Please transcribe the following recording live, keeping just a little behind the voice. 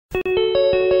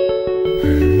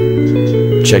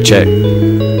Check, check.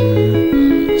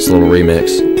 It's a little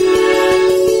remix.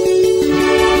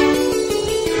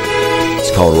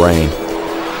 It's called Rain.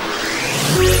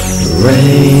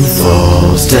 Rain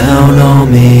falls down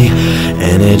on me,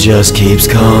 and it just keeps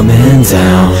coming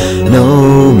down.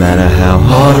 No matter how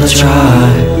hard I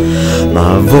try,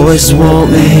 my voice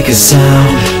won't make a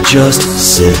sound. Just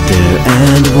sit there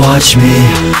and watch me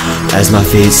as my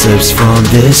feet slips from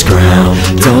this ground.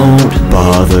 Don't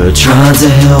bother trying to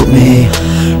help me,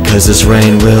 cause this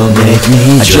rain will make me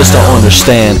drown. I just don't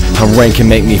understand how rain can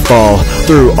make me fall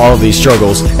through all these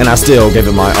struggles, and I still gave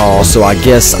it my all. So I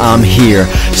guess I'm here,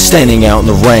 standing out in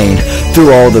the rain.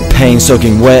 Through all the pain,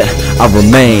 soaking wet, I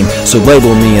remain. So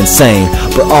label me insane,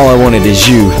 but all I wanted is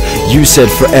you. You said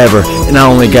forever, and I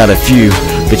only got a few.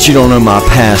 But you don't know my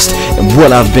past and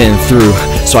what I've been through.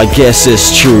 So I guess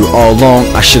it's true, all along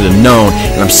I should have known.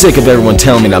 And I'm sick of everyone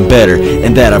telling me that I'm better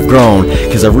and that I've grown,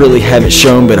 cause I really haven't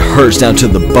shown, but it hurts down to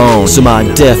the bone. So my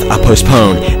death I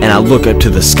postpone, and I look up to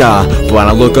the sky. But when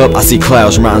I look up, I see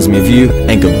clouds, reminds me of you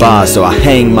and goodbye. So I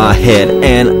hang my head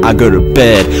and I go to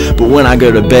bed. But when I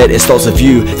go to bed, it's thoughts of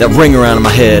you that ring around in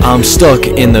my head. I'm stuck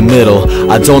in the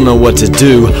middle, I don't know what to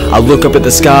do. I look up at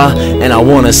the sky and I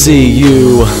wanna see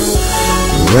you.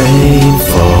 Rain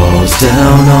falls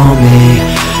down on me,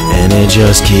 and it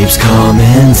just keeps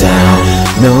coming down.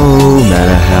 No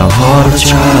matter how hard I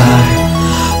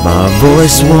try, my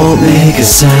voice won't make a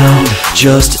sound.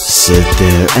 Just sit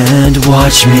there and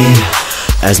watch me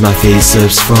as my feet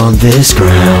slips from this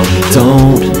ground.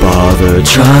 Don't bother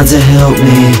trying to help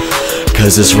me,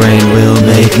 cause this rain will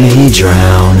make me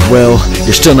drown. Well,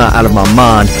 you're still not out of my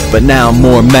mind, but now I'm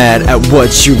more mad at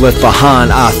what you left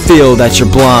behind. I feel that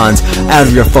you're blind, out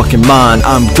of your fucking mind.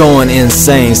 I'm going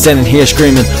insane, standing here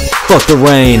screaming, fuck the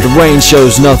rain. The rain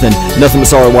shows nothing, nothing but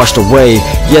sorrow washed away.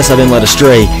 Yes, I've been led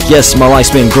astray, yes, my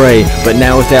life's been gray, but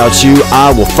now without you,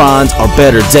 I will find a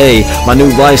better day. My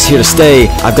new life's here to stay,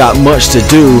 I've got much to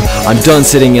do. I'm done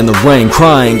sitting in the rain,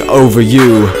 crying over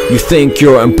you. You think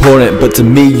you're important, but to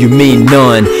me you mean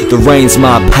none. The rain's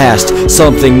my past,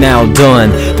 something now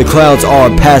done. The clouds are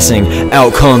passing,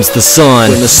 out comes the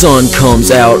sun. When the sun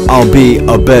comes out, I'll be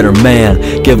a better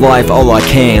man. Give life all I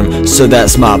can, so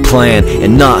that's my plan.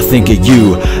 And not think of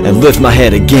you, and lift my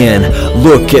head again.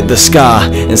 Look at the sky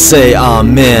and say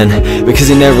amen, because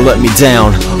he never let me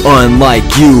down.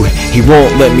 Unlike you, he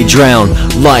won't let me drown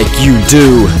like you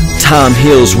do. Time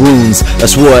heals wounds,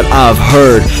 that's what I've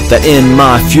heard. That in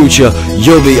my future,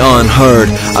 you'll be unheard.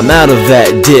 I'm out of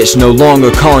that ditch, no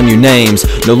longer calling you names.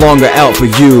 No longer out for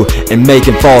you and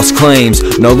making false claims.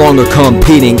 No longer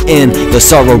competing in the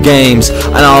sorrow games.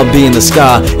 And I'll be in the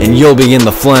sky and you'll be in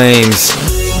the flames.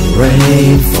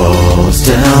 Rain falls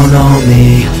down on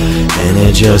me, and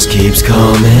it just keeps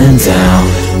coming down.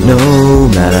 No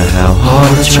matter how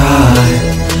hard I try,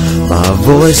 my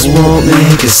voice won't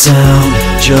make a sound.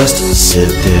 Just sit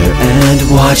there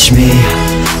and watch me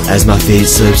as my feet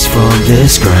slips from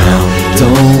this ground.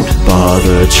 Don't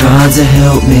bother trying to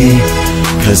help me,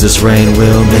 cause this rain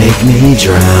will make me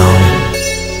drown.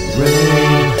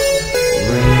 Rain,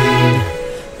 rain,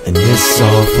 and it's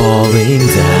all falling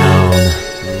down.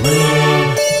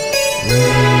 Rain,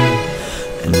 rain,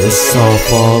 and it's all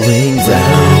falling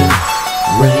down.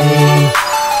 Rain,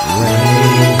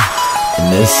 rain,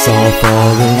 and it's all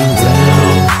falling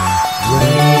down.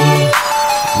 Rain,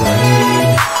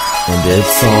 rain, and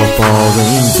it's all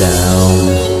falling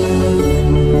down.